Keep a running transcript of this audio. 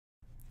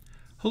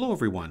Hello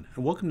everyone,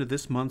 and welcome to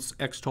this month's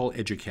EXTOL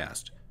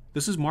Educast.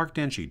 This is Mark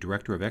Denshi,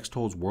 Director of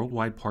EXTOL's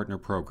Worldwide Partner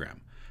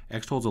Program.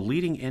 EXTOL is a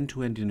leading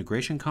end-to-end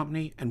integration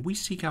company, and we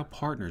seek out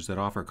partners that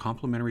offer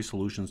complementary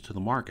solutions to the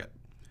market.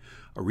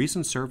 A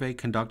recent survey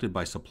conducted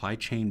by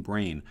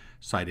SupplyChainBrain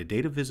cited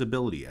data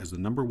visibility as the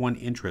 #1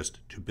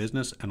 interest to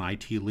business and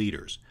IT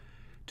leaders.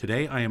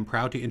 Today, I am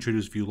proud to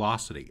introduce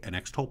Viewlocity, an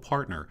EXTOL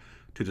partner,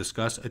 to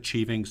discuss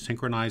achieving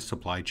synchronized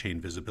supply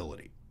chain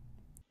visibility.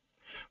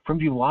 From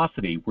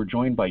Viewlocity, we're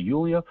joined by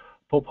Yulia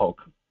Popok,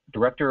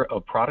 Director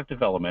of Product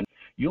Development.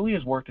 Yulia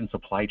has worked in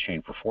supply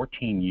chain for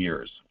 14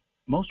 years,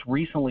 most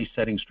recently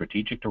setting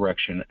strategic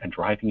direction and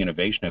driving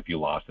innovation at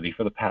Viewlocity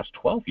for the past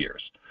 12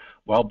 years,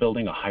 while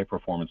building a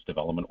high-performance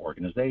development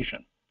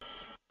organization.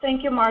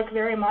 Thank you, Mark,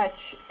 very much,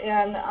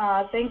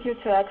 and thank you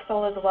to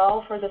EXTOL as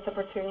well for this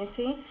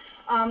opportunity.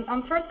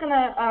 I'm first going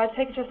to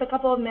take just a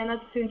couple of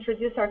minutes to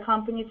introduce our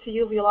company to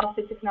you,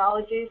 Viewlocity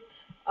Technologies.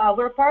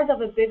 We're part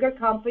of a bigger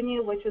company,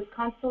 which is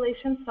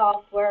Constellation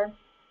Software,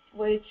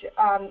 which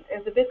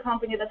is a big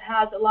company that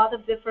has a lot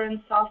of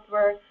different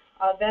software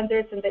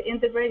vendors in the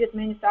integrated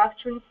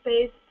manufacturing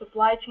space,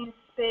 supply chain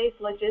space,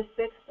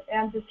 logistics,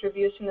 and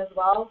distribution as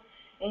well.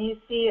 And you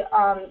see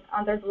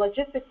under the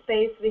logistics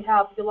space, we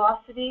have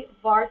Viewlocity,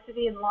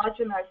 Varsity, and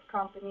Loginex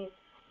companies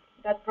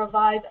that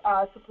provide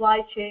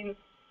supply chain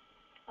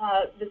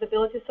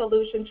visibility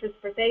solutions,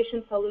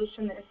 transportation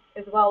solutions,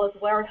 as well as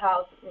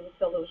warehousing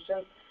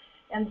solutions.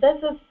 And this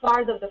is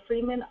part of the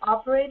Freeman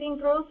Operating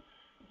Group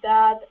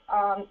that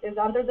is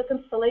under the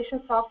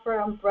Constellation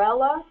Software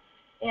umbrella,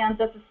 and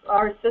this is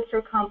our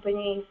sister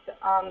companies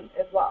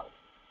as well.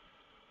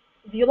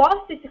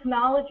 Viewlocity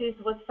Technologies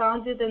was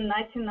founded in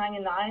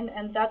 1999,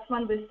 and that's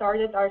when we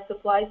started our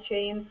supply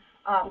chain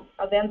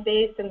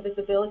event-based and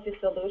visibility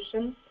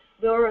solution.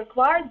 We were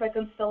acquired by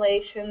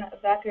Constellation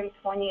back in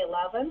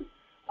 2011.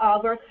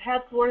 We're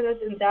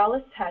headquartered in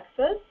Dallas,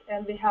 Texas,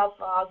 and we have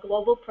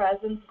global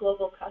presence,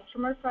 global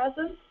customer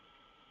presence,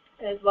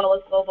 as well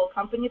as global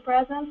company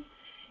presence.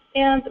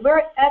 And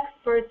we're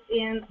experts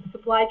in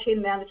supply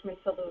chain management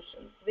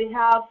solutions. We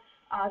have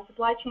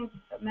supply chain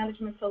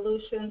management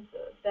solutions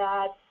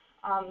that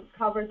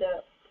cover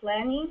the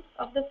planning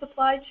of the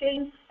supply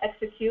chain,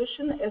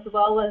 execution, as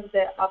well as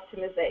the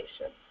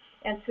optimization.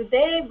 And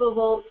today we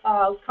will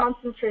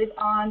concentrate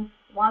on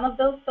one of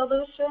those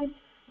solutions,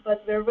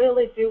 but we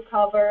really do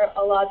cover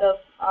a lot of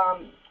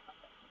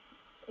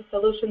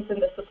solutions in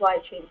the supply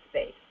chain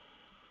space.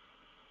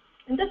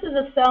 And this is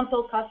a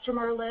sample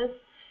customer list,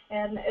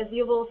 and as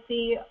you will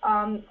see,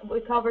 we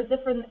cover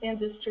different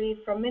industries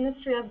from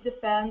Ministry of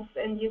Defense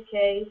in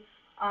UK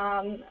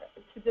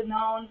to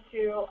Danone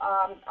to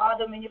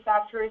auto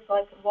manufacturers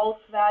like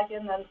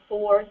Volkswagen and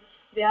Ford.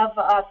 We have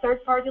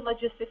third-party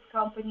logistics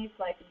companies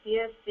like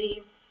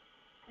DSC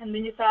and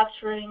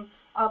manufacturing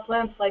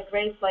plants like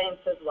Great Plains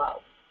as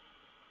well.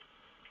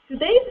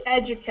 Today's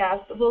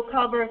Educast will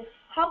cover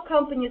how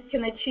companies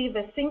can achieve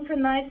a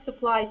synchronized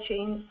supply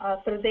chain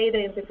through data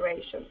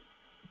integration.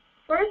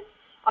 First,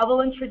 I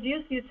will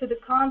introduce you to the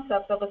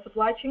concept of a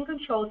supply chain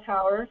control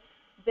tower,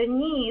 the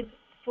need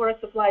for a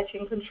supply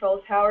chain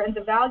control tower, and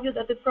the value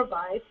that it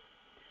provides.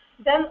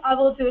 Then I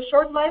will do a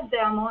short live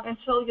demo and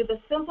show you the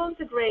simple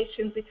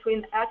integration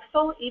between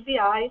EXTOL,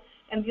 EBI,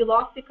 and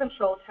Viewlocity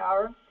Control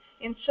Tower,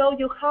 and show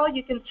you how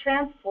you can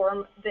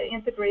transform the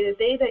integrated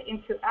data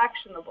into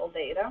actionable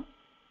data.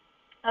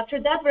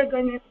 After that, we're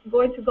going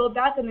to go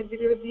back and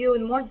review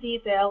in more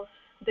detail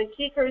the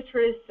key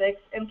characteristics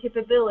and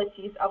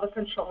capabilities of a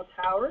control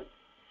tower.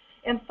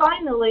 And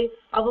finally,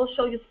 I will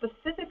show you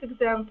specific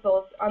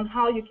examples on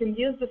how you can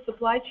use the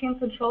supply chain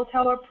control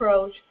tower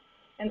approach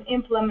and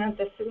implement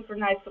the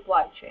synchronized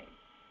supply chain.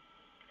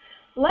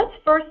 Let's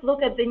first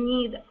look at the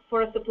need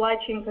for a supply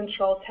chain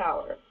control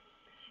tower.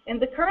 In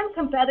the current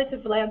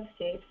competitive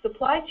landscape,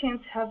 supply chains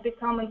have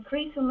become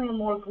increasingly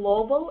more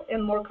global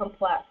and more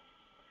complex.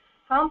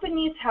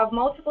 Companies have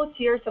multiple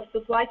tiers of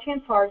supply chain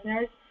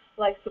partners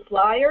like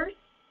suppliers,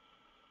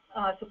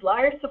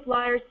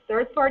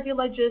 third-party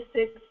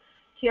logistics,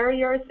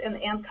 carriers, and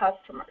end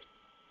customers.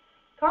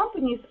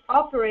 Companies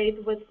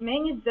operate with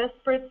many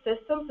disparate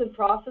systems and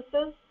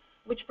processes,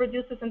 which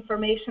produces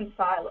information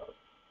silos.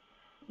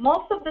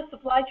 Most of the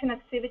supply chain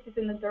activities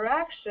and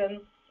interaction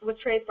with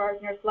trade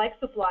partners like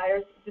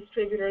suppliers,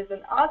 distributors,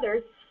 and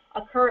others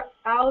occur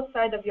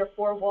outside of your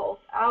four walls,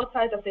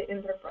 outside of the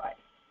enterprise.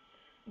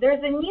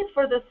 There's a need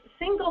for this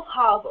single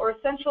hub or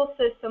central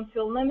system to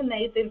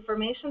eliminate the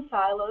information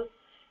silos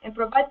and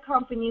provide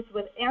companies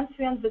with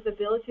end-to-end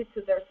visibility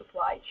to their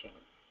supply chain.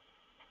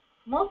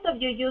 Most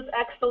of you use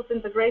EXTOL's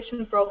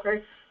integration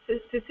broker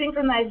to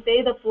synchronize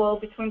data flow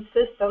between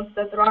systems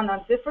that run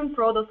on different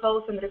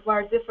protocols and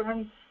require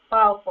different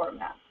file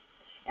formats.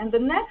 And the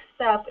next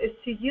step is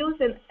to use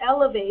and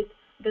elevate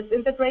this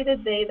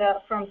integrated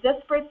data from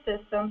disparate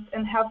systems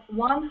and have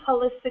one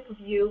holistic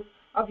view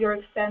of your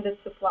extended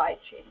supply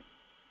chain.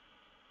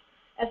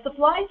 A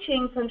supply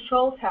chain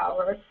control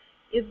tower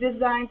is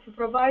designed to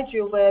provide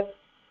you with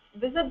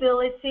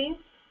visibility,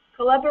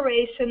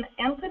 collaboration,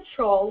 and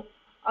control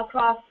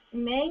across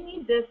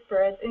many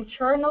disparate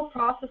internal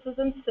processes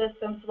and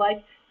systems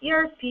like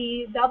ERP,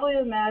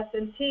 WMS,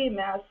 and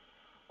TMS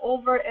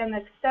over an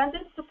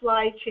extended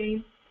supply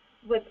chain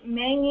with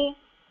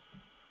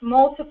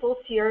multiple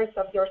tiers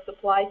of your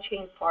supply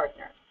chain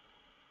partners.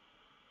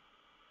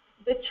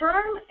 The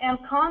term and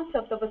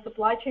concept of a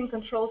supply chain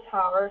control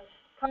tower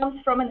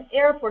comes from an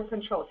airport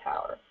control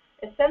tower,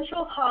 a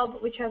central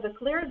hub which has a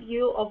clear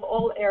view of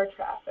all air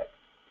traffic.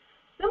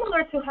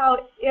 Similar to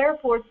how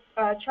airport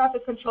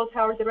traffic control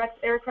tower directs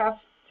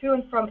aircraft to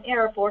and from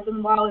airports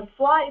and while in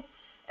flight,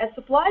 a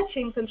supply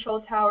chain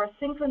control tower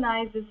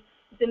synchronizes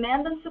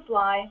demand and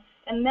supply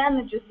and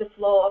manages the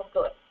flow of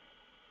goods.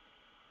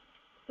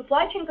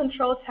 Supply chain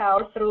control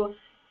tower, through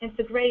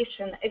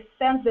integration,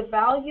 extends the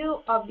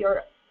value of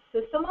your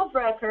system of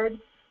record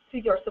to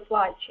your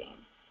supply chain.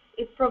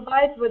 It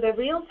provides with a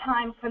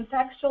real-time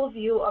contextual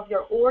view of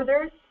your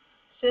orders,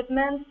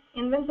 shipments,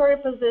 inventory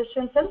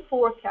positions, and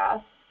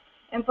forecasts,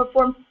 and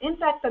performs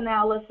impact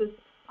analysis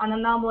on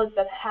anomalies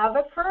that have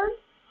occurred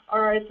or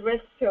are at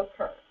risk to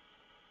occur.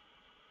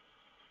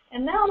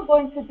 And now I'm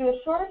going to do a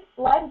short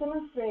live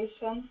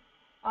demonstration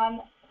on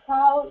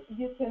how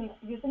you can,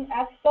 using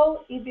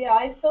EXTOL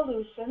EBI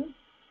solutions,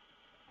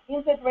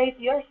 integrate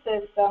your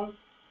system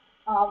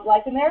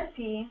like an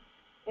ERP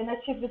and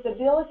achieve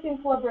visibility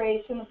and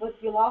collaboration with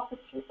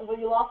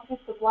Velocity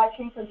Supply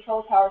Chain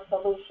Control Tower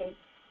solution,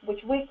 which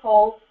we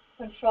call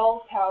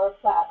Control Tower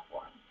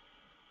Platform.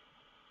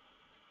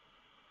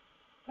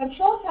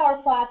 Control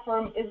Tower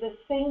Platform is a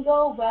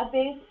single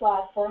web-based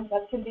platform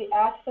that can be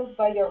accessed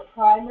by your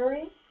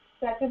primary,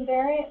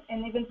 secondary,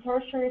 and even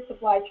tertiary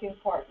supply chain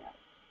partners.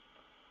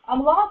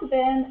 I'm logged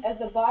in as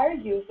a buyer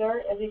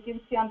user, as you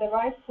can see on the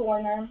right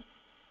corner,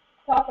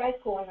 top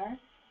right corner,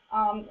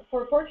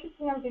 for a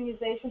purchasing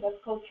organization that's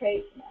called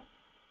Tradesman.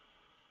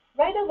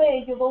 Right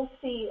away, you will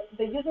see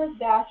the user's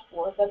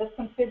dashboard that is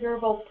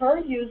configurable per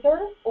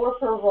user or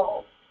per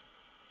role.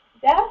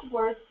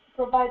 Dashboards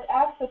provide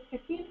access to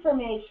key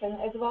information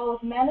as well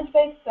as managed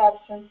by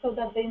exception so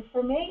that the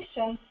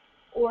information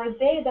or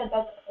data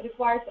that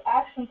requires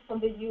actions from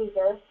the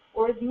user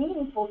or is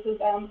meaningful to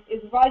them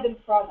is right in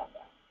front of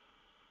them.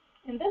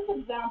 In this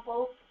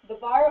example, the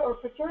buyer or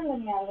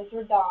procurement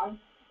manager, Don,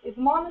 is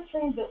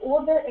monitoring the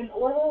order and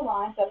order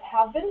lines that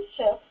have been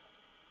shipped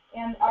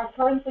and are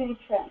currently in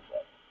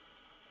transit.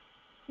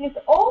 He's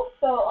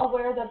also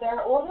aware that there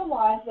are order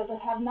lines that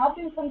have not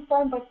been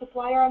confirmed by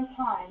supplier on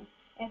time,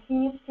 and he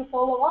needs to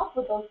follow up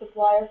with those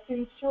suppliers to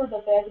ensure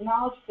that they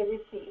acknowledge the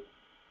receipt,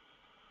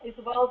 as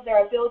well as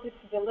their ability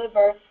to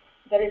deliver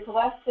the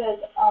requested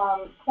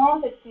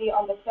quantity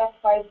on the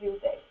specified due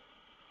date.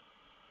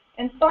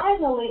 And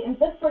finally, in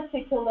this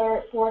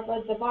particular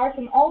portlet, the buyer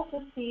can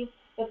also see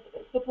that the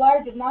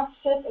supplier did not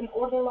ship an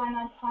order line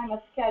on time as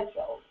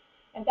scheduled,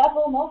 and that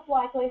will most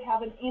likely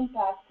have an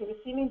impact to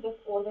receiving this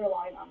order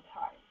line on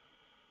time.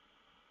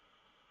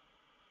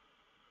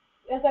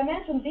 As I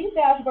mentioned, these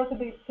dashboards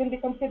can be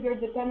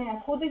configured depending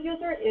on who the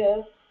user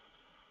is,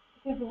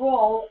 his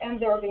role, and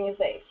the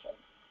organization.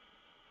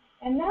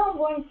 And now I'm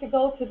going to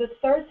go to the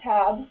third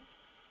tab,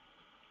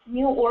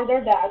 New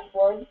Order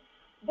Dashboard.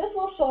 This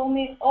will show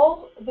me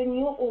all the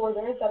new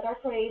orders that are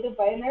created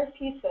by an ERP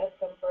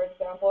system, for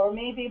example, or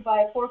maybe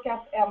by a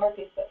forecast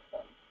MRP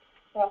system.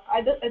 So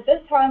at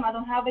this time, I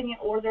don't have any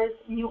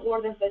new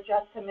orders that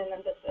just come in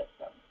the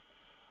system.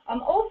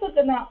 I'm also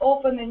going to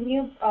open a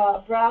new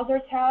browser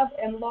tab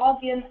and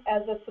log in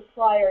as a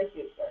supplier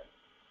user.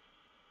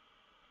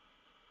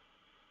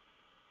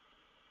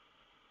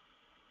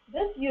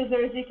 This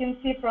user, as you can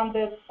see from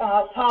the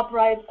top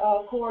right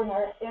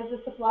corner, is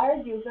a supplier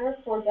user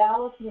for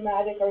Dallas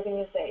Pneumatic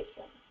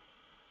Organization.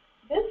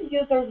 This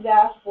user's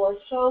dashboard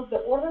shows the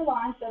order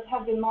lines that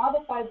have been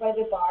modified by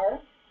the buyer,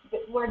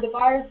 where the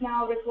buyer is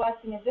now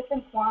requesting a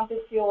different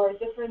quantity or a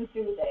different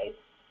due date.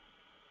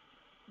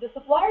 The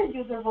supplier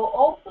user will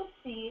also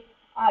see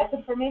a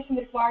confirmation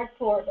required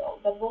portal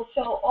that will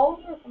show all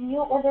new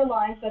order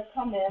lines that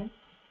come in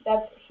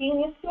that he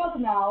needs to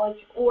acknowledge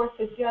or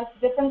suggest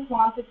different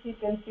quantities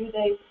and due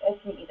dates as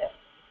needed.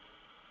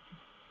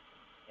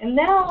 And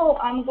now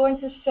I'm going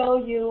to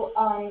show you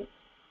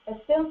a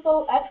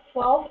simple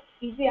X12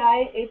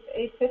 EDI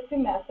 850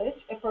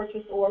 message, a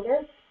purchase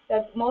order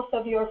that most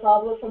of you are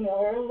probably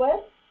familiar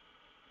with.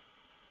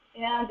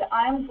 And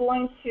I'm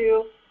going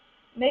to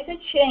make a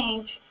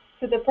change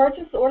to the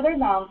purchase order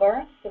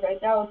number. So right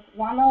now it's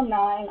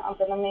 109. I'm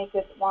going to make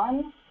it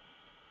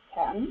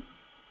 110.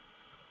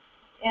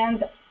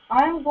 And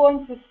I'm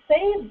going to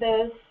save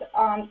this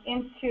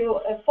into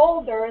a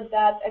folder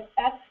that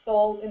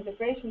EXTOL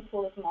integration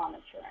tool is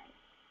monitoring.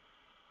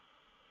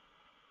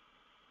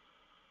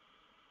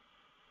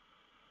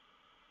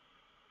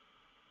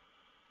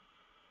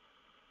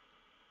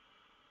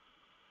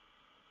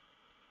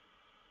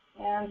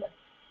 And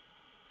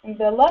in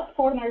the left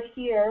corner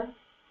here,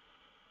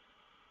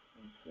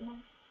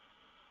 I'm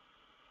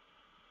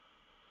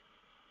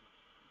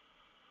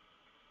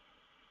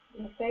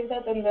going to save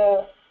that in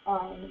the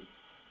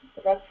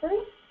directory.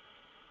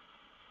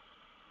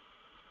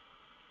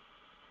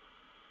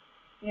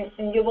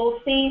 And you will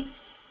see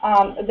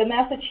the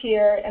message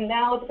here, and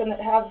now it's going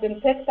to have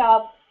been picked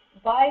up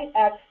by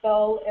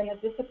EXTOL, and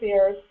it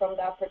disappears from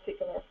that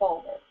particular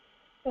folder.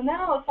 So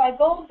now if I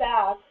go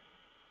back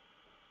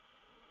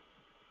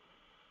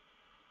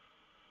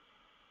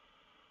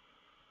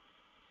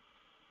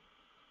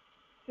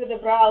to the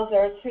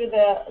browser,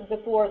 to the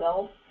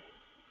portal,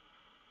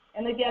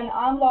 and again,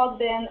 I'm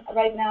logged in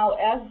right now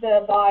as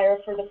the buyer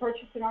for the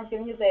purchasing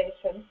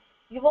organization,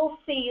 you will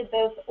see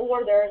this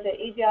order, the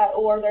EDI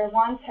order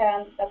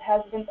 110 that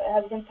has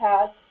been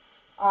passed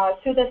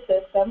to the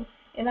system.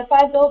 And if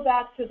I go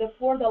back to the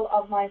portal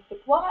of my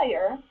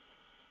supplier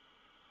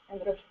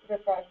and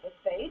refresh this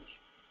page,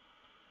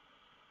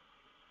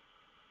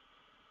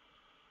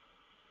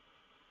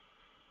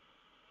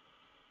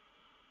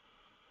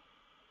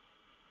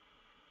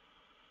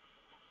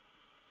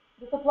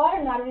 the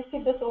supplier now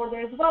received this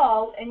order as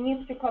well and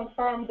needs to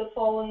confirm the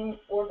following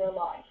order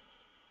line.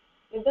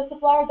 If the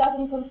supplier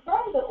doesn't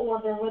confirm the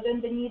order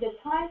within the needed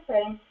time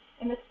frame,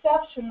 an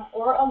exception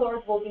or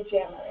alert will be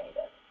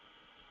generated.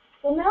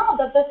 So now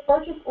that this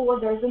purchase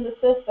order is in the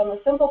system,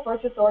 a simple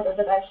purchase order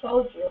that I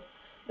showed you,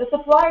 the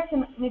supplier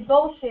can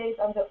negotiate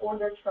on the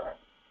order terms.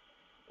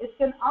 It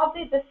can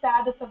update the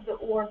status of the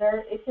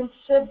order, it can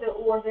ship the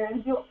order,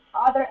 and do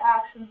other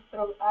actions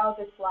throughout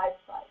its life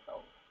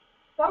cycle.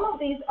 Some of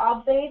these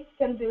updates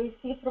can be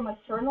received from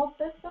external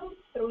systems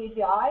through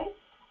EDI,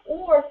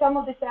 or some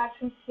of these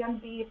actions can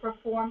be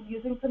performed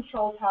using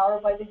Control Tower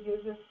by the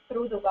users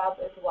through the web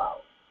as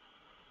well.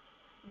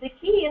 The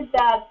key is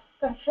that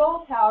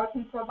Control Tower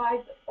can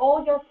provide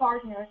all your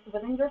partners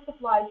within your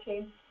supply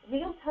chain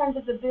real-time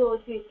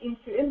visibility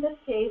into, in this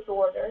case,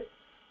 orders.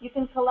 You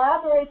can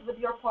collaborate with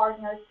your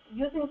partners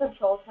using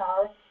Control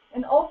Tower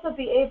and also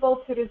be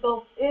able to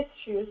resolve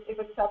issues if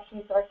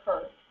exceptions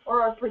occur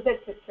or are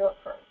predicted to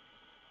occur.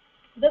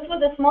 This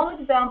was a small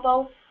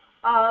example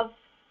of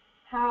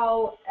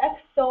how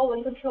EXTOL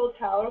and Control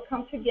Tower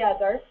come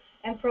together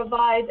and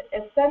provide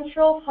a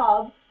central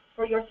hub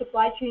for your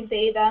supply chain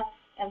data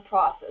and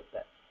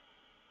processes.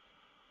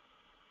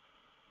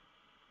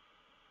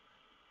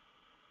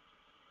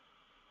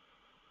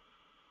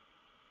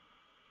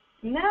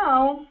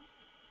 Now,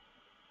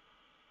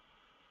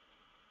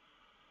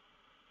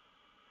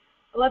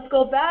 let's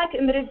go back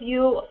and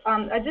review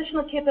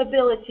additional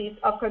capabilities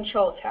of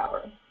Control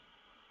Tower.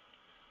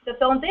 The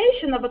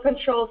foundation of a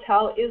Control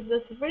Tower is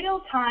this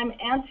real-time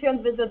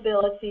end-to-end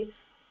visibility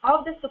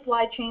of the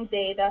supply chain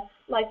data,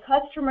 like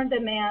customer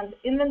demand,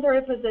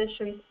 inventory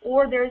positions,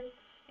 orders,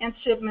 and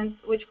shipments,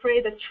 which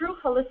create a true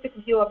holistic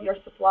view of your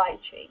supply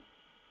chain.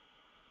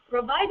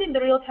 Providing the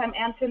real-time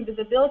end-to-end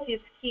visibility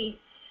is key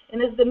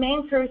and is the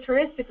main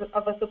characteristic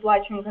of a supply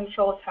chain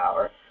Control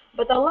Tower,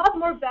 but a lot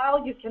more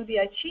value can be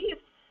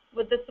achieved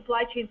with the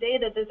supply chain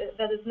data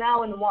that is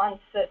now in one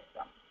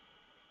system.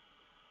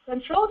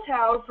 Control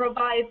Tower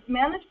provides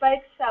managed by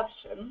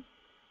exception,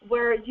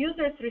 where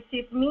users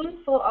receive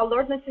meaningful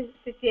alert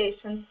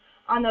notifications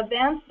on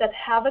events that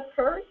have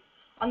occurred,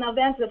 on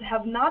events that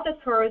have not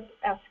occurred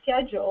as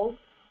scheduled,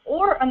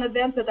 or on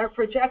events that are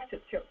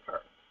projected to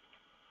occur.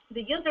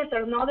 The users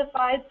are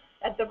notified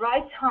at the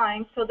right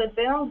time so that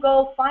they don't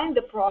go find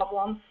the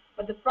problem,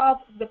 but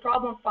the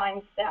problem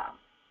finds them.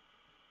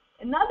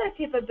 Another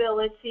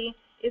capability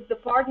is the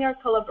partner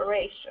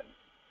collaboration,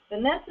 the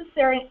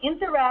necessary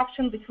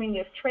interaction between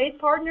your trade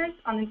partners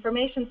on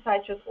information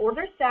such as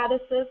order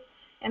statuses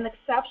and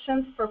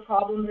exceptions for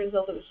problem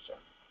resolution.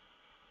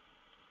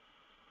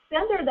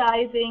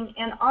 Standardizing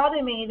and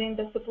automating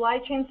the supply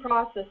chain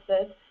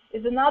processes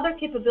is another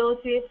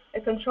capability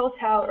a Control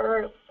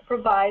Tower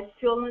provides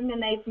to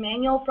eliminate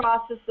manual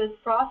processes,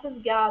 process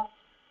gaps,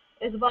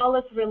 as well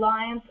as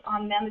reliance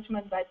on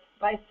management by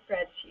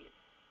spreadsheets.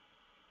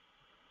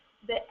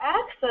 The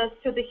access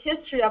to the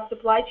history of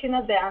supply chain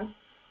events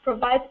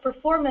provides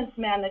performance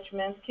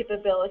management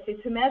capability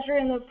to measure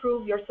and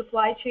improve your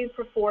supply chain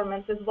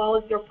performance as well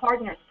as your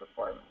partner's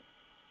performance.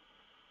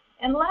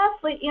 And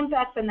lastly,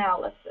 impact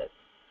analysis.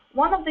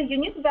 One of the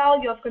unique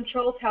value of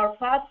Control Tower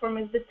platform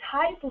is the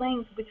tight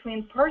link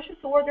between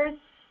purchase orders,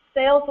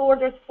 sales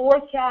orders,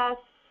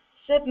 forecasts,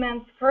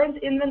 shipments, current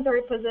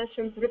inventory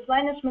positions,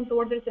 replenishment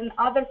orders, and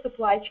other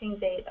supply chain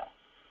data.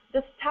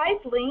 This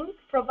tight link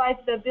provides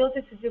the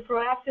ability to do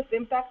proactive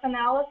impact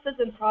analysis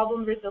and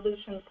problem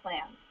resolution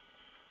plans.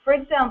 For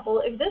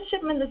example, if this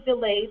shipment is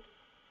delayed,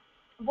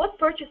 what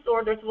purchase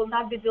orders will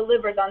not be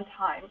delivered on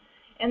time,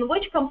 and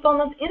which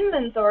component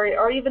inventory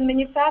or even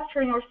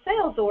manufacturing or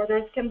sales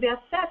orders can be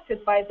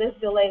affected by this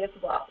delay as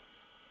well.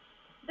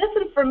 This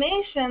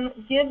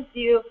information gives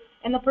you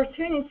an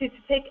opportunity to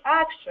take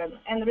action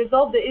and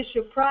resolve the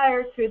issue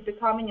prior to it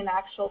becoming an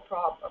actual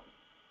problem.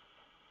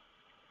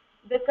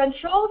 The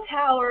Control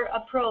Tower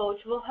approach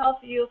will help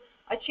you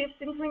achieve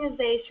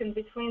synchronization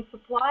between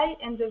supply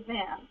and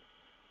demand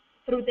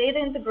through data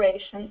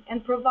integration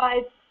and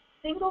provide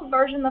single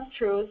version of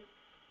truth,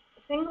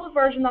 single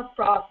version of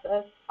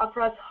process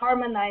across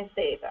harmonized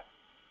data.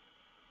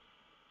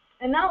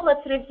 And now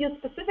let's review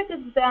specific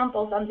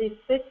examples on these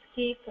 6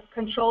 key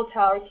Control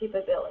Tower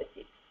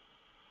capabilities.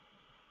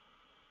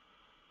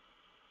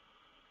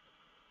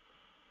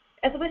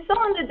 As we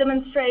saw in the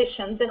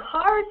demonstration, the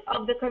heart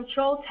of the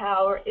control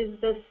tower is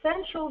the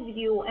central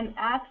view and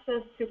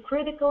access to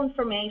critical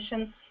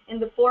information in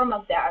the form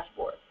of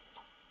dashboards.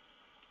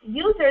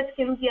 Users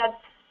can get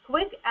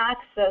quick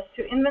access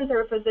to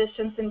inventory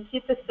positions in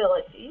key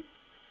facilities,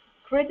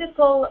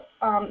 critical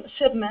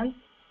shipments,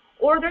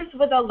 orders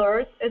with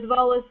alerts, as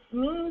well as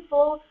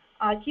meaningful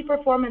key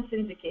performance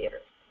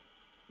indicators.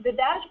 The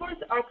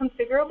dashboards are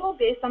configurable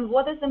based on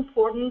what is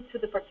important to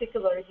the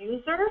particular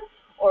user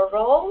or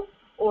role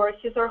or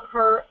his or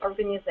her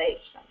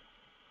organization.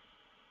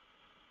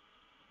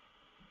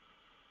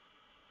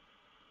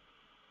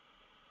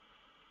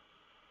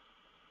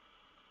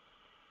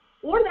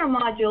 Order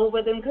module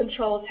within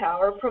Control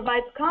Tower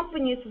provides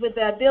companies with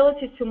the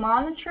ability to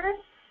monitor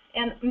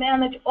and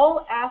manage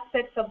all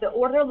aspects of the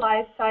order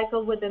life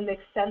cycle within the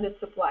extended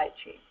supply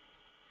chain.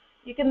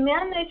 You can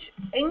manage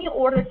any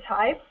order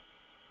type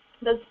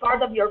that's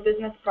part of your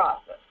business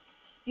process.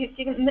 You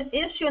can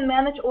issue and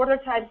manage order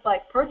types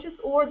like purchase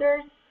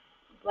orders,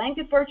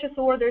 blanket purchase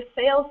orders,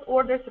 sales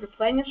orders,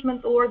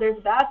 replenishment orders,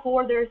 back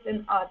orders,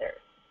 and others.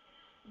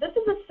 This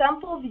is a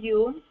sample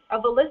view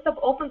of a list of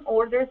open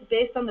orders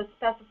based on the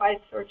specified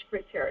search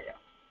criteria.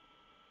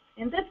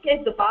 In this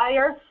case, the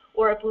buyer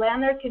or a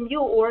planner can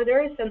view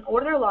orders and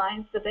order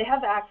lines that they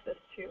have access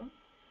to.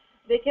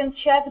 They can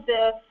check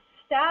the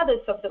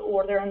status of the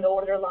order and the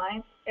order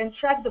lines and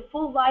track the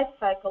full life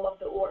cycle of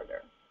the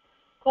order.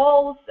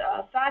 Calls,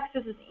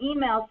 faxes, and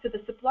emails to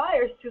the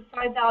suppliers to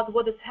find out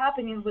what is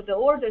happening with the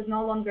order is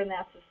no longer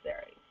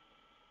necessary.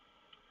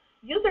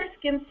 Users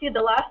can see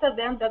the last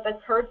event that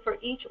occurred for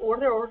each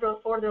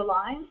order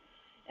line,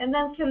 and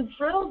then can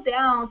drill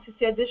down to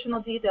see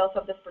additional details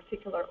of this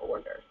particular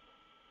order.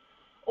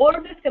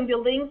 Orders can be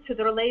linked to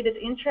the related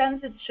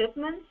in-transit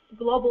shipments,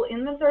 global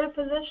inventory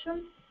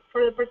positions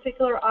for the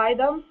particular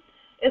item,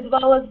 as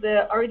well as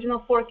the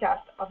original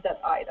forecast of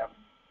that item.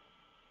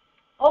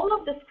 All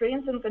of the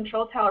screens in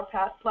Control Tower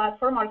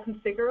platform are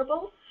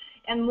configurable,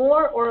 and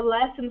more or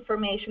less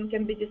information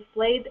can be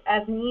displayed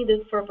as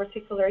needed for a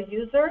particular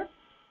user,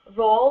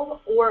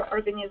 role, or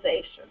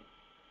organization.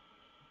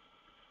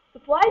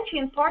 Supply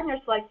chain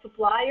partners like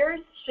suppliers,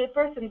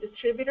 shippers, and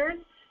distributors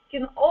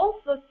can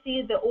also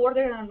see the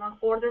order and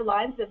order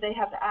lines that they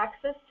have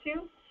access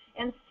to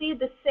and see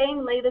the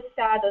same latest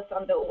status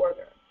on the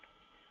order.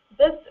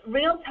 This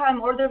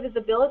real-time order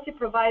visibility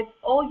provides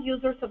all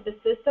users of the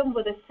system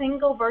with a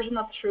single version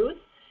of truth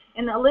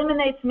and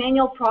eliminates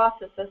manual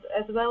processes,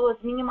 as well as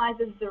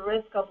minimizes the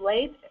risk of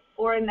late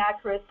or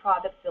inaccurate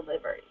product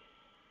delivery.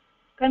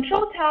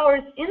 Control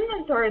Tower's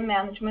inventory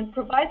management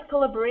provides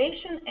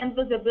collaboration and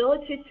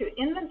visibility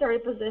to inventory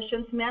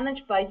positions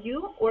managed by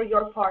you or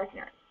your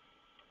partners.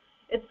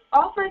 It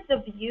offers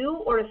a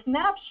view or a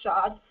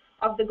snapshot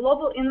of the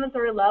global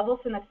inventory levels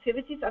and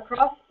activities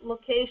across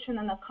location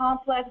and a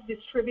complex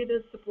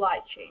distributed supply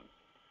chain.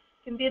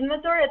 It can be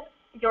inventory at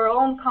your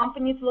own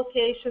company's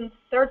locations,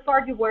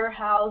 third-party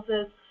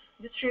warehouses,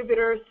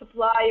 distributors,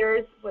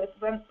 suppliers with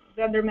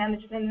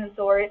vendor-managed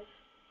inventory,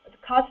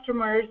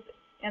 customers,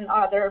 and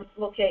other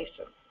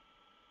locations.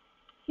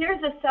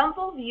 Here's a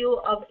sample view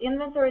of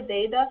inventory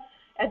data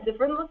at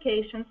different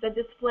locations that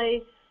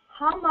display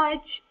how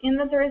much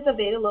inventory is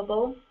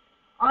available,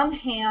 on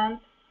hand,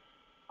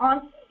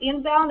 on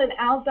inbound and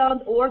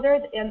outbound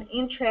ordered and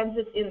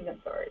in-transit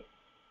inventory.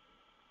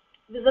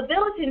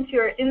 Visibility into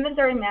your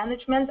inventory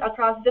management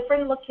across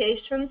different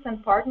locations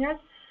and partners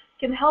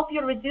can help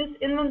you reduce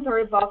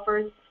inventory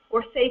buffers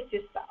or safety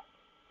stock.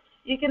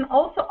 You can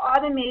also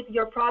automate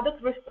your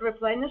product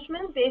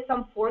replenishment based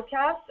on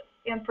forecasts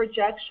and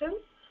projections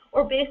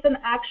or based on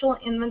actual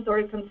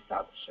inventory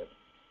consumption.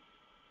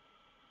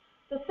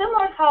 So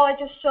similar to how I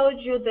just showed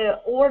you the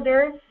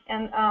order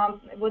and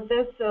with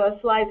this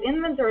slide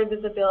inventory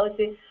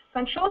visibility,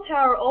 Control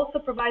Tower also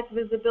provides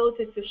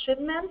visibility to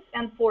shipments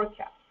and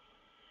forecasts.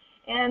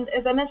 And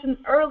as I mentioned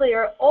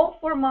earlier, all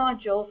four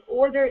modules,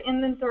 order,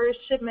 inventory,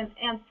 shipment,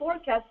 and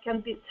forecast, can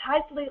be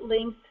tightly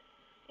linked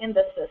in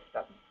the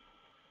system.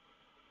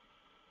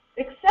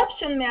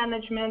 Exception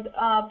management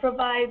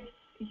provides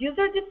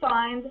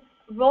user-defined,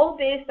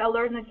 role-based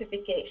alert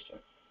notifications.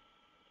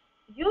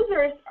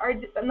 Users are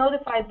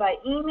notified by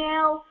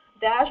email,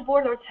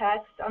 dashboard, or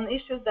text on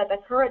issues that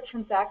occur at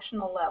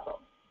transactional level.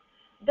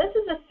 This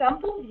is a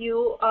sample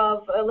view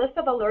of a list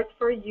of alerts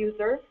for a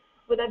user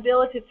with the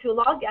ability to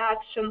log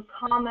action,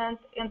 comment,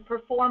 and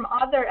perform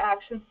other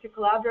actions to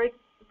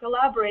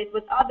collaborate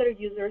with other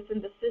users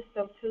in the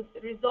system to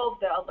resolve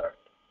the alert.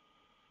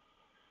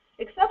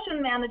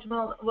 Exception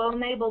management will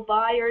enable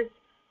buyers,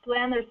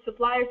 planners,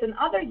 suppliers, and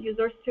other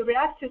users to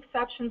react to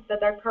exceptions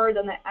that occurred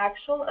on an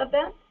actual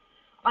event,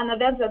 on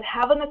events that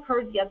haven't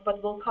occurred yet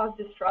but will cause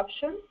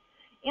disruption,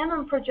 and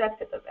on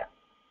projected events.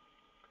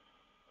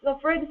 So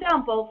for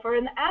example, for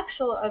an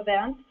actual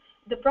event,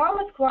 the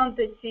promised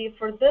quantity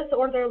for this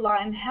order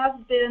line has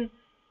been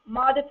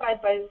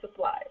modified by the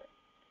supplier.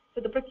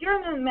 So the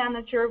procurement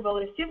manager will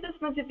receive this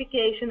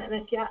notification and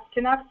it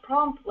can act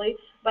promptly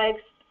by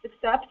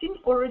accepting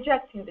or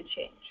rejecting the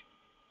change.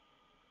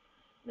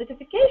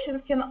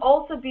 Notifications can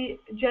also be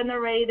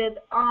generated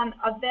on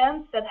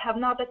events that have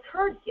not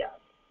occurred yet,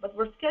 but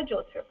were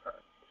scheduled to occur.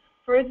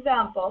 For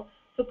example,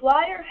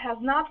 supplier has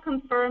not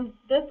confirmed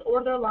this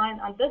order line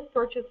on this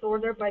purchase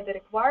order by the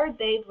required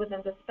date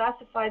within the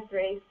specified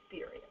grace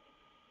period.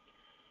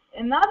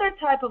 Another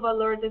type of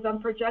alert is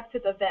on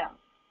projected events.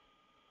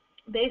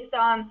 Based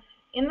on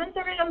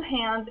inventory on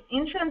hand,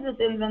 in-transit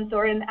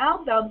inventory, and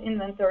outbound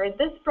inventory,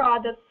 this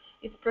product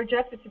is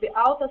projected to be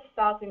out of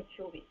stock in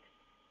 2 weeks.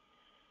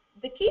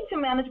 The key to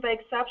manage by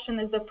exception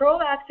is the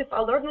proactive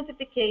alert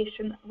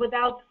notification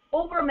without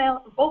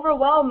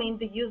overwhelming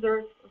the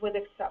users with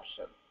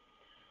exceptions.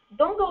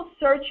 Don't go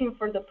searching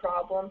for the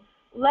problem.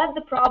 Let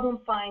the problem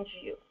find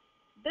you.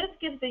 This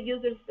gives the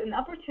users an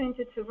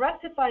opportunity to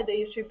rectify the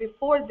issue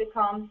before it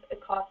becomes a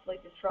costly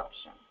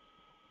disruption.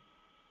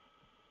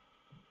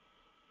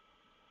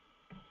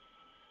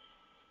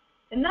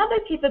 Another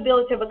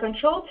capability of a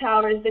control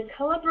tower is the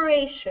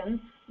collaboration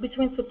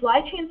between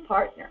supply chain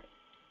partners.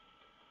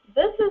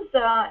 This is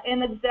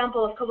an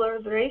example of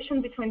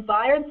collaboration between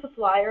buyer and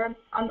supplier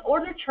on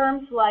order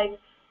terms like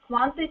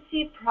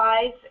quantity,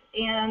 price,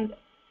 and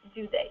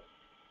due date.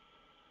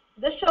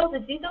 This shows a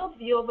detailed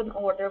view of an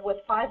order with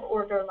 5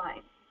 order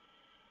lines.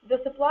 The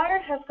supplier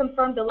has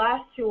confirmed the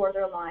last 2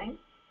 order lines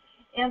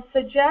and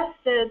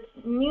suggested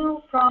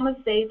new promise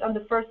date on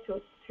the first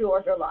two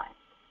order lines.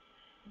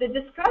 The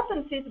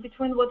discrepancies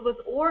between what was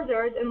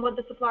ordered and what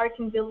the supplier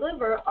can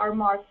deliver are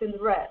marked in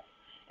red,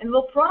 and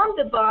will prompt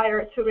the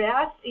buyer to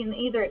react and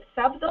either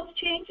accept those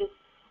changes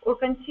or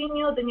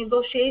continue the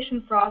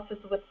negotiation process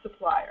with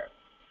supplier,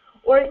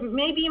 or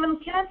maybe even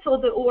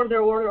cancel the order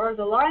or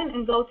the line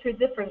and go to a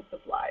different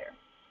supplier.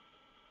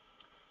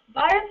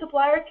 Buyer and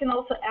supplier can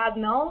also add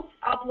notes,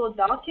 upload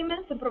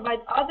documents, and provide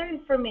other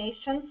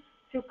information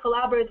to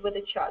collaborate with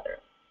each other.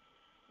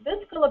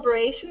 This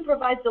collaboration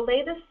provides the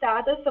latest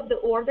status of the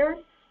order,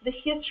 the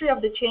history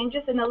of the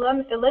changes, and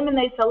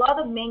eliminates a lot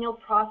of manual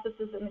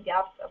processes and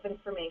gaps of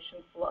information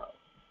flow.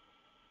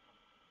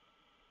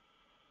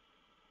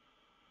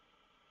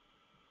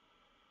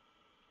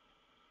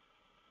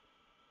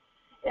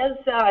 As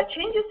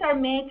changes are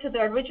made to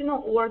the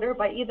original order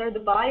by either the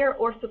buyer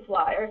or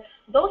supplier,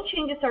 those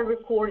changes are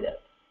recorded.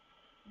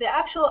 The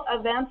actual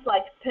events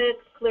like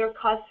picks, clear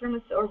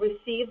customs, or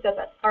receipts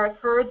that are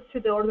occurred to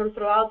the order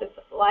throughout its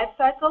life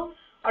cycle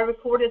are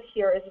recorded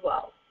here as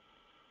well.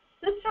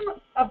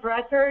 System of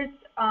records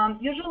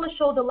usually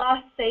show the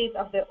last state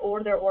of the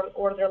order or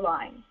order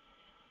line.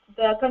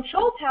 The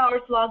control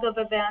tower's log of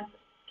events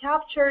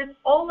captures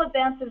all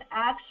events and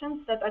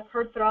actions that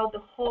occurred throughout the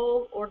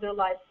whole order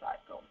life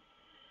cycle.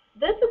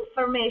 This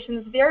information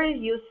is very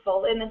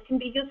useful, and it can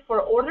be used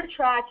for order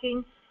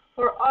tracking,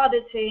 for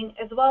auditing,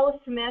 as well as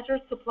to measure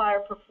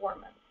supplier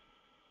performance.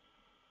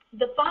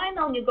 The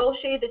final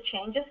negotiated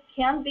changes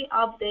can be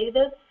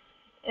updated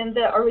in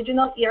the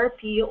original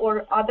ERP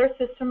or other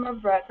system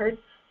of record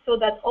so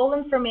that all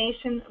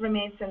information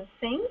remains in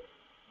sync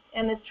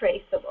and is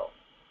traceable.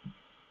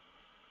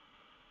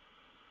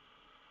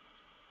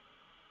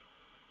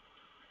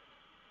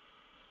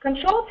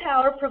 Control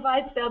Tower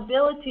provides the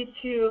ability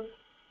to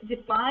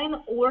define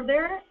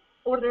order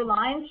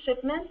line,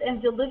 shipment,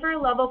 and delivery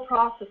level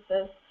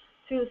processes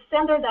to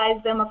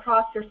standardize them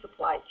across your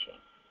supply chain.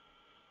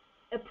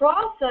 A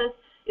process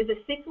is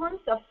a sequence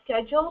of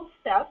scheduled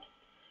steps.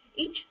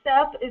 Each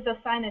step is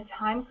assigned a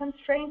time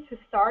constraint to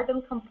start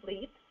and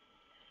complete.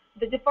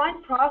 The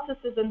defined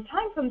processes and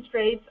time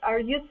constraints are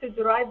used to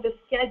derive the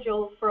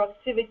schedule for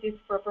activities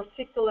for a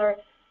particular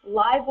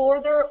live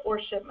order or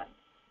shipment.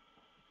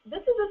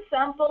 This is a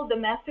sample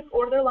domestic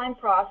order line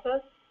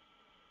process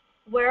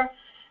where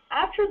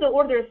after the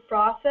order is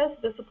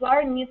processed, the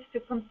supplier needs to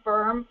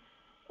confirm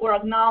or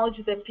acknowledge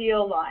the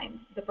PO line,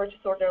 the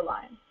purchase order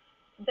line.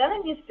 Then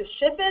it needs to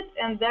ship it,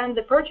 and then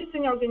the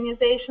purchasing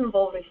organization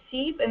will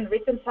receive and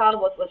reconcile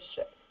what was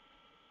shipped.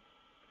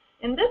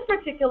 In this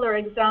particular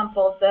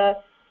example, the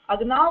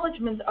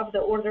acknowledgement of the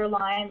order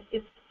line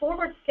is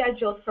forward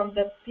scheduled from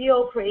the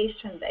PO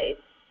creation date,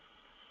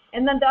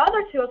 and then the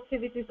other two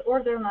activities,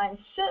 order line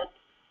ship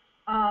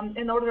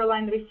and order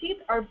line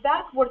receipt, are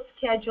backward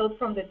scheduled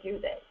from the due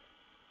date.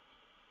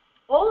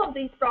 All of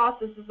these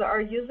processes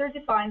are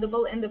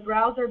user-definable in the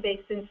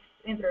browser-based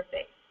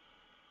interface.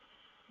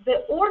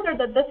 The order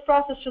that this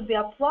process should be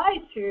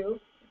applied to,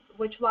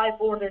 which live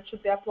order it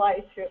should be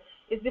applied to,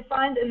 is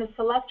defined in the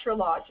selector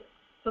logic.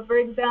 So for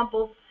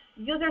example,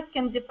 users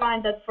can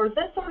define that for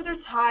this order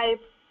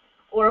type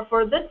or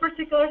for this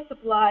particular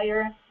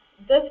supplier,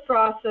 this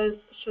process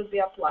should be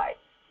applied.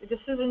 This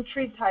is a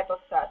tree type of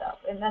setup.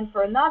 And then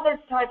for another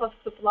type of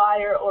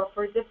supplier or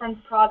for a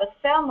different product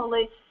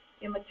family,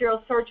 a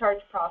material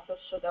surcharge process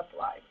should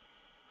apply.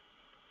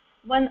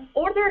 When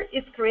order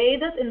is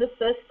created in the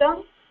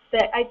system,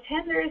 the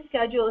itinerary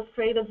schedule is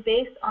created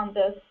based on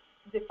this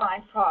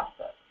defined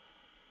process.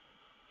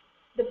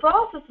 The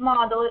process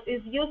model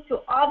is used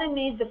to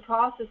automate the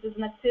processes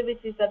and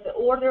activities that the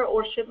order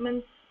or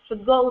shipment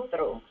should go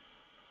through,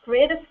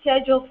 create a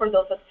schedule for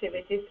those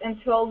activities, and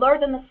to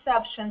alert an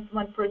exceptions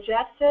when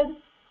projected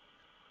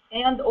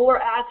and or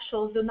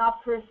actuals do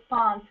not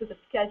correspond to the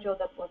schedule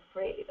that was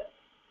created.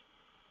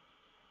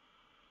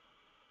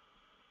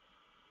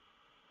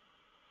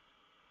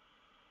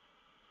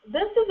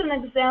 This is an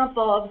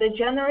example of the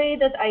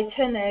generated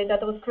itinerary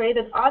that was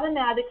created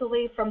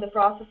automatically from the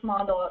process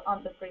model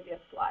on the previous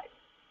slide.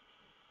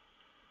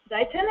 The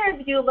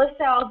itinerary view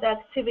lists out the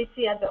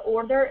activity at the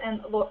order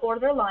and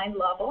order line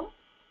level.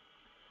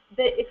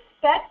 The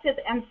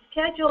expected and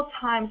scheduled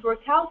times were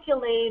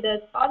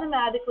calculated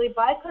automatically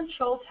by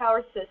control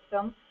tower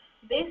system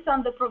based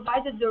on the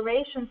provided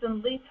durations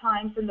and lead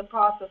times in the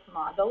process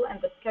model and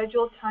the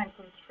scheduled time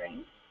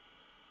constraints.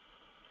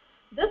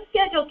 This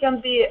schedule can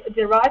be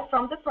derived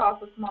from the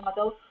process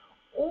model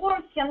or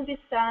can be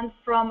sent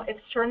from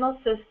external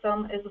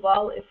system as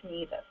well if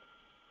needed.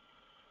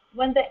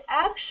 When the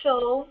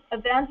actual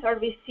events are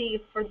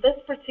received for this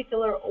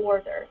particular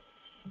order,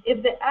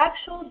 if the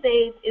actual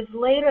date is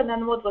later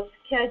than what was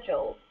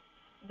scheduled,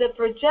 the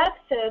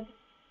projected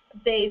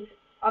dates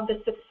of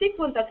the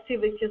subsequent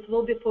activities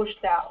will be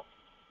pushed out.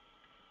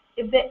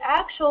 If the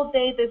actual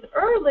date is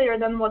earlier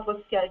than what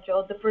was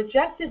scheduled, the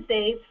projected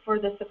dates for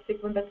the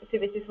subsequent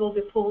activities will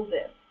be pulled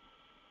in.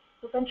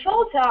 The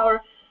control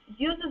tower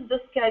uses the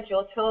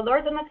schedule to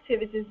alert on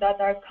activities that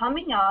are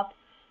coming up,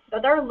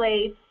 that are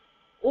late,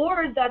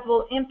 or that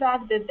will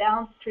impact the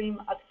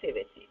downstream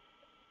activities.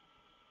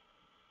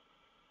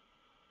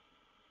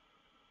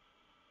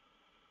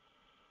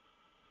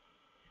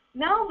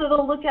 Now we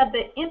will look at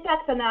the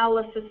impact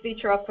analysis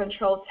feature of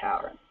control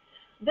tower.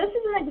 This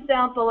is an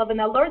example of an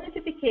alert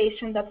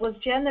notification that was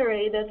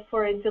generated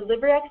for a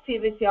delivery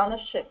activity on a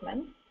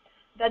shipment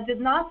that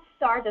did not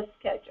start as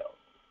scheduled.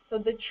 So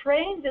the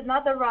train did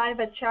not arrive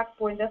at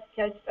checkpoint at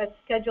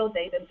scheduled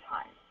date and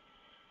time.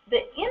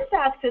 The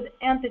impacted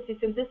entities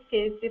in this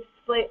case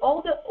display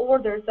all the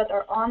orders that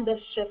are on the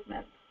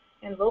shipment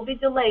and will be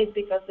delayed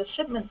because the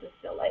shipment is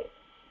delayed.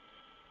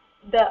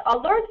 The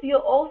alert view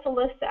also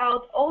lists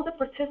out all the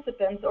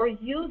participants or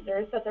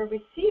users that are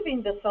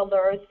receiving this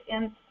alert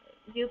and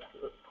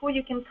who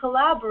you can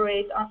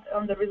collaborate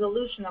on the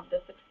resolution of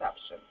this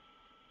exception.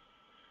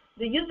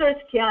 The users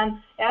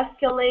can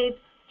escalate,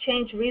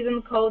 change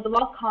reason code,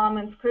 log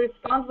comments,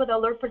 correspond with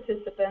alert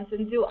participants,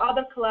 and do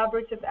other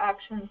collaborative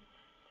actions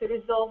to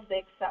resolve the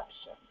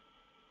exception.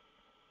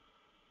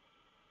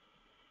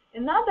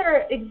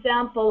 Another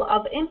example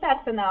of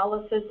impact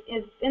analysis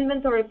is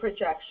inventory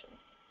projection.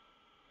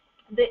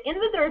 The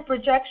inventory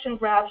projection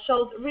graph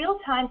shows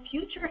real-time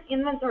future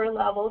inventory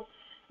levels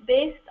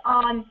based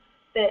on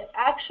the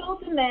actual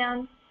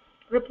demand,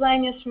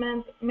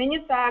 replenishment,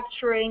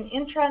 manufacturing,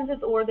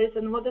 in-transit orders,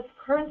 and what is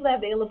currently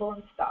available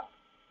in stock.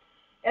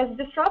 As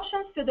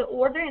disruptions to the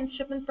order and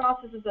shipment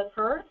processes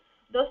occur,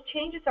 those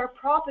changes are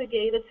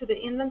propagated to the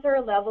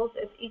inventory levels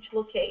at each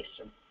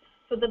location,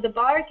 so that the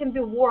buyer can be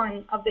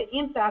warned of the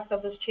impact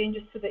of those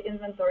changes to the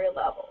inventory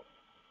levels.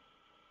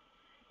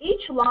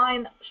 Each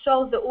line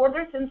shows the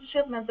orders and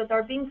shipments that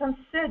are being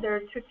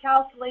considered to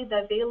calculate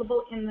the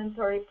available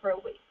inventory per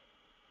week.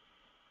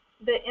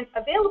 The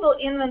available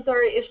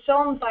inventory is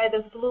shown by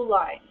this blue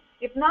line.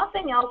 If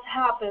nothing else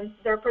happens,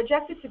 they're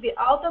projected to be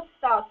out of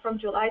stock from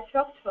July to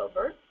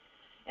October.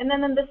 And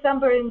then in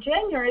December and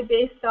January,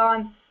 based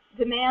on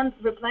demand,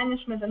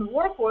 replenishment, and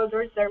work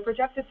orders, they're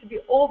projected to be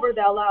over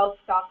the allowed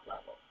stock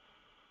level.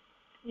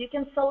 You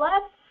can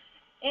select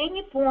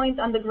any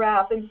point on the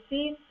graph and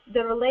see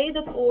the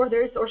related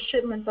orders or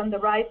shipments on the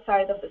right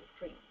side of the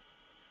screen.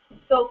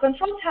 So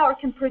Control Tower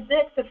can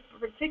predict if a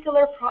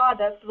particular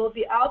product will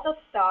be out of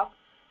stock,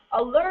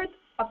 alert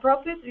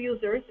appropriate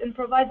users, and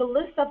provide a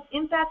list of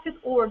impacted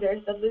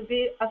orders that will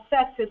be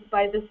affected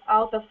by this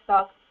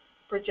out-of-stock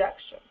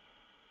projection.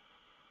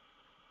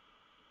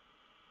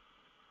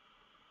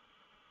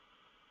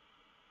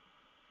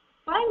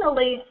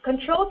 Finally,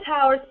 Control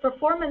Tower's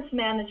performance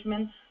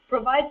management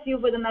provides you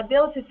with an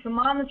ability to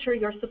monitor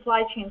your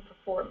supply chain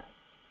performance.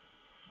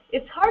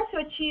 It's hard to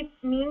achieve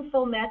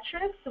meaningful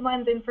metrics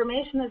when the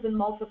information is in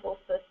multiple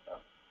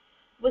systems.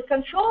 With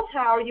Control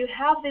Tower, you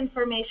have the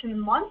information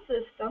in one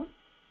system,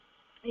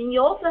 and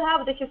you also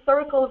have the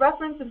historical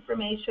reference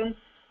information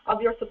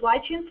of your supply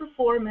chain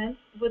performance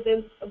with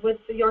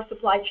your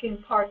supply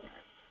chain partners.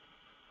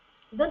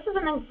 This is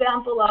an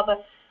example of a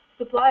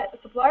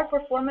supplier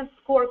performance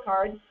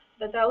scorecard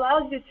that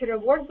allows you to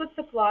reward good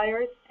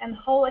suppliers and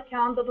hold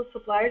accountable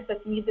suppliers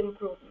that need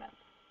improvement.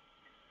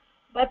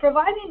 By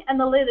providing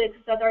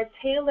analytics that are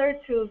tailored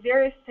to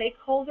various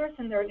stakeholders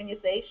in the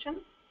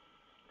organization,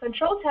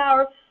 Control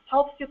Tower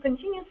helps you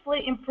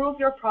continuously improve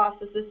your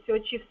processes to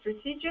achieve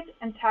strategic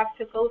and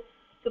tactical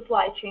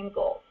supply chain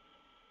goals.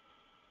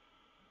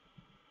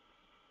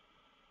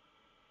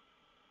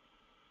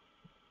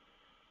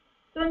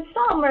 So in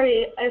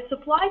summary, a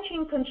supply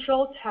chain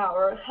control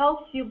tower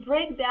helps you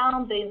break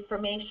down the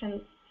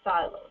information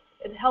silos.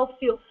 It helps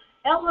you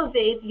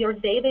elevate your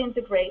data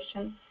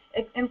integration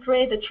and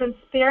create a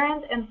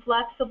transparent and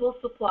flexible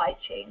supply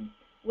chain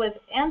with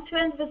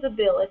end-to-end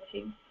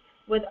visibility,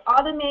 with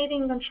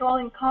automating and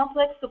controlling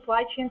complex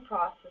supply chain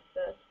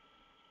processes,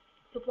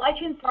 supply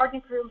chain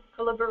partner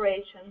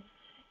collaboration,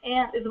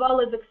 and as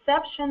well as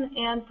exception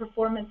and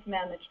performance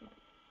management.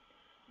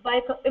 By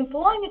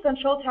employing a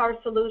control tower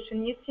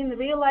solution, you can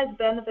realize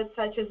benefits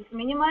such as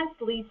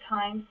minimized lead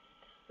times,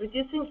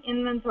 reducing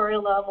inventory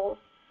levels,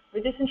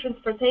 reducing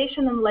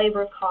transportation and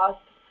labor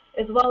costs,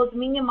 as well as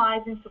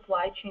minimizing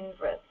supply chain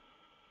risk.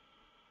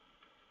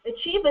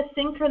 Achieve a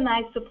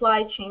synchronized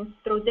supply chain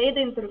through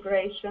data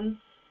integration,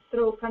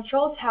 through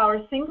control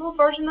tower single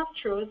version of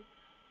truth,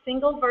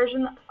 single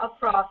version of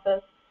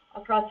process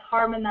across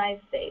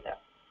harmonized data.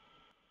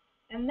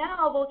 And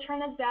now we'll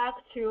turn it back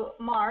to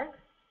Mark,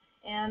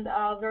 and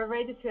we're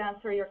ready to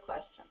answer your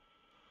question.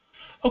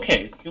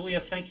 Okay,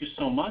 Yulia, thank you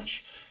so much.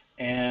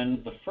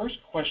 And the first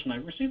question, I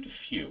received a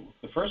few.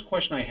 The first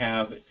question I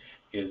have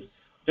is,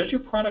 does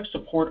your product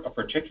support a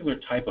particular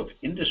type of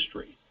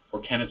industry,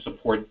 or can it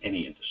support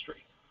any industry?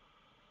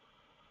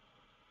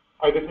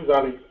 Hi, this is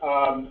Ali.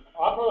 Our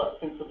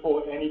product can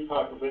support any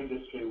type of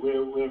industry.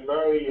 We're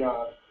very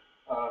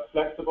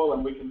flexible,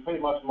 and we can pretty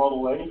much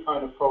model any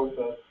kind of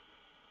process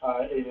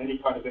in any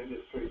kind of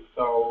industry.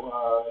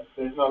 So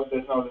there's no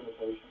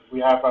limitation.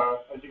 We have,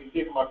 as you can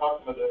see from our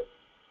customer list,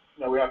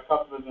 we have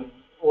customers in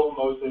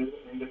automotive,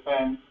 in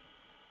defense,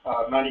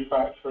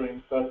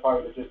 manufacturing,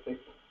 third-party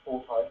logistics,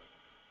 all types.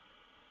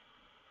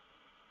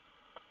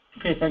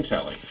 Okay, thanks,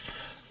 Ali.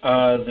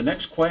 The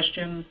next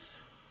question,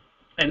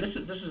 and this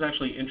is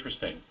actually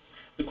interesting.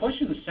 The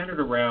question is centered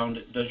around,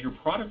 does your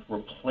product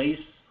replace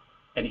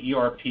an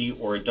ERP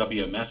or a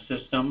WMS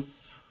system?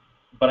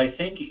 But I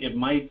think it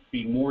might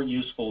be more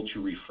useful to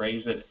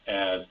rephrase it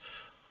as,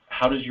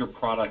 how does your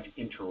product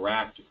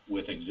interact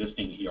with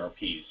existing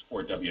ERPs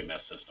or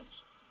WMS systems?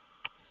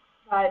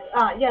 Right.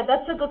 Yeah,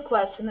 that's a good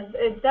question.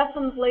 It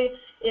definitely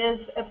is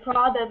a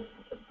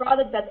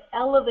product that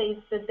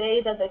elevates the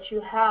data that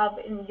you have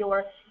in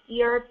your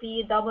ERP,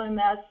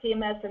 WMS,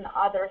 CMS, and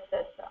other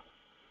systems.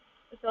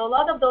 So a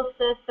lot of those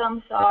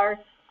systems are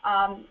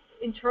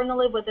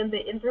internally within the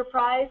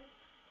enterprise,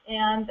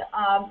 and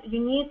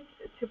you need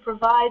to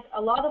provide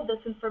a lot of this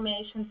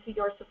information to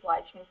your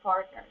supply chain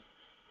partners.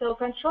 So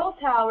control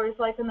tower is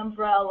like an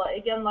umbrella,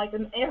 again, like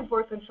an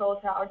airport control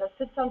tower that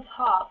sits on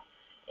top.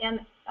 And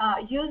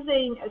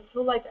using a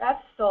tool like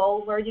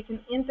EXTOL, where you can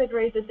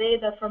integrate the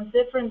data from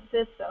different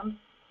systems,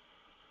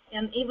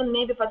 and even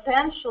maybe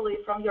potentially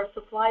from your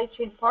supply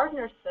chain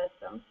partner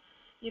systems,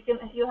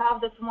 you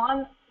have this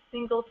one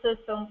single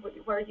system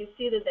where you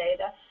see the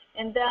data.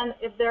 And then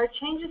if there are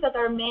changes that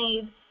are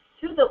made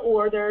to the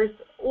orders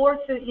or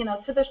to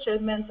the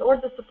shipments, or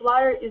the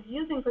supplier is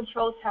using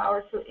control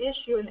tower to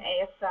issue an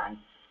ASN,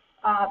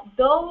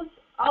 those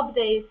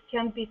updates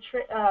can be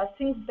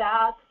synced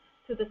back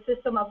to the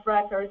system of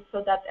records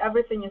so that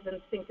everything is in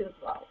sync as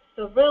well.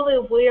 So really,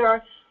 we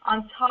are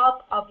on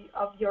top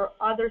of your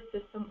other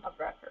system of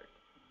records.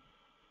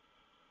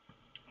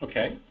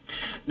 Okay.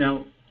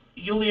 Now,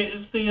 Yulia,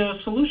 is the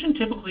solution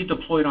typically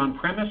deployed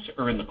on-premise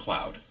or in the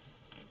cloud?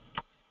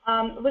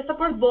 We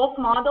support both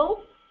models,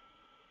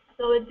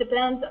 so it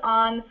depends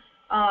on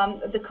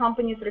the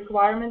company's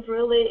requirement,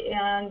 really.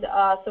 And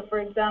so, for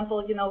example,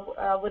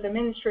 with the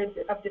Ministry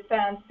of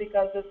Defense,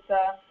 because it's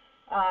a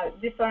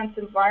defense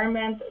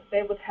environment,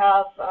 they would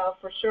have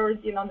for sure,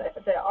 the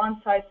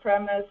on-site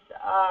premise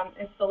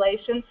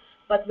installation.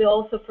 But we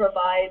also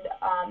provide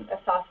a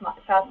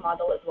SaaS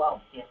model as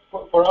well. Yeah.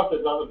 For us,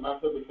 it doesn't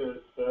matter, because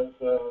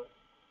the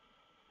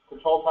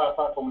control tower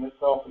platform in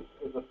itself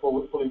is a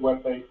fully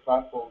web-based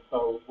platform.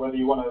 So whether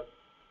you want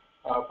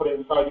to put it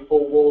inside your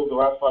four walls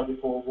or outside your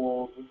four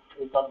walls,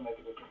 it doesn't make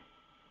a difference.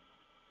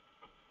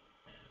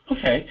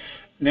 Okay.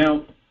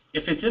 Now,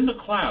 if it's in the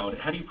cloud,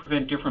 how do you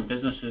prevent different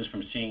businesses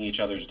from seeing each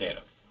other's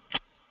data?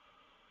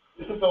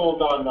 This is all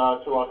done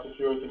through our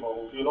security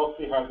model.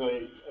 Velocity has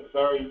a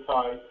very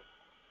tight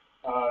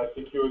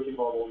security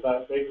model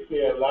that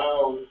basically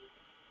allows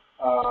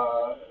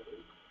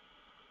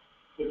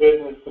the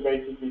business to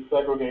basically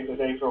segregate the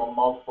data on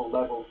multiple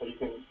levels. So you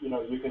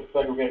can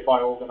segregate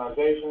by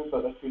organization,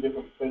 so that two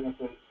different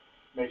businesses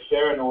may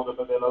share an order,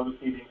 but they'll only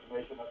see the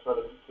information that's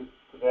relevant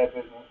to their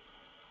business.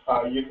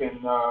 You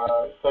can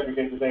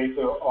segregate the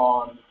data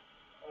on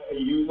a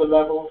user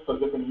level, so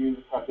different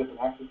users have different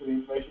access to the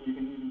information. You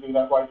can even do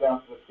that right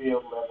down to the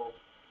field level,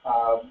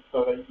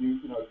 so that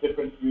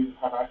different users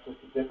have access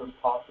to different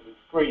parts of the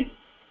screen.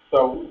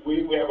 So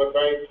we have a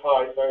very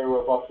tight, very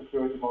robust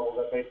security model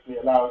that basically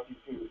allows you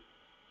to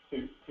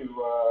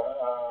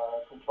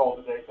control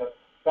the data.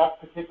 That's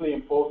particularly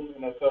important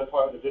in a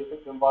third-party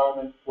logistics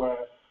environment where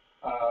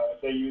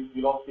they use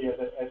Velocity as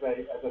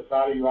a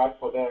value add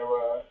for their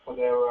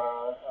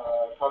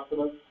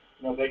customers.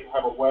 They can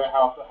have a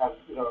warehouse that has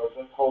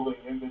that's holding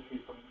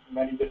inventory from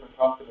many different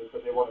customers,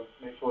 but they want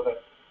to make sure that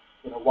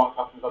one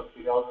customer doesn't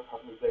see the other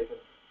customer's data.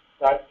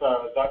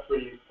 That's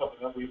really something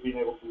that we've been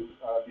able to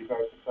be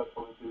very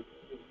successful in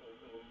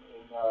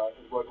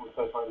working with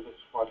third-party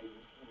logistics providers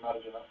in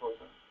managing that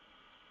process.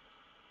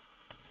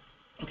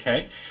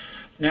 Okay.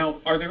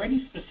 Now, are there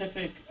any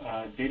specific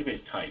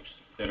database types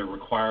that are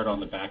required on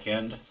the back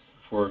end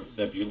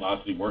that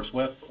Velocity works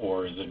with,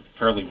 or is it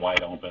fairly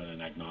wide open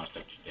and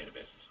agnostic to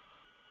databases?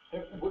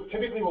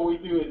 Typically what we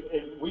do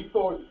is we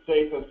store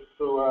data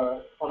through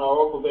on our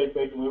Oracle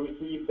database, and we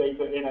receive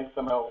data in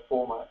XML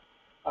format.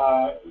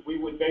 We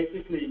would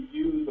basically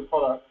use the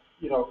product,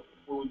 we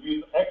would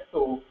use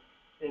EXTOL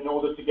in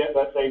order to get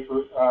that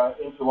data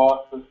into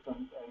our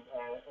systems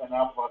and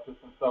out of our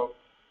system. So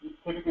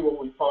typically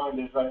what we find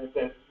is that if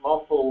there's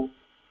multiple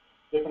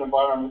different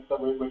environments that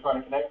we're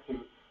trying to connect to,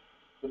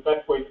 the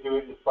best way to do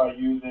it is by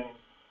using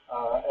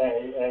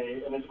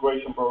an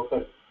integration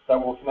process that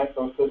will connect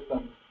those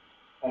systems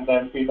and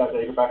then feed that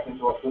data back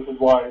into us. This is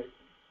why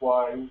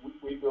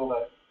we feel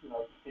that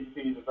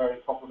CDP is a very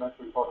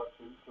complementary product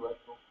to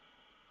EXTOL.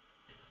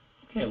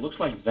 Okay, it looks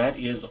like that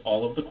is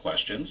all of the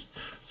questions.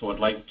 So I'd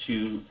like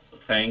to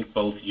thank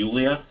both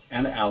Yulia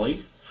and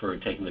Ali for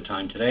taking the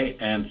time today,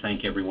 and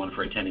thank everyone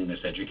for attending this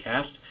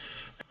EduCast.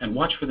 And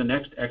watch for the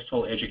next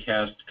EXTOL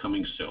EduCast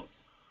coming soon.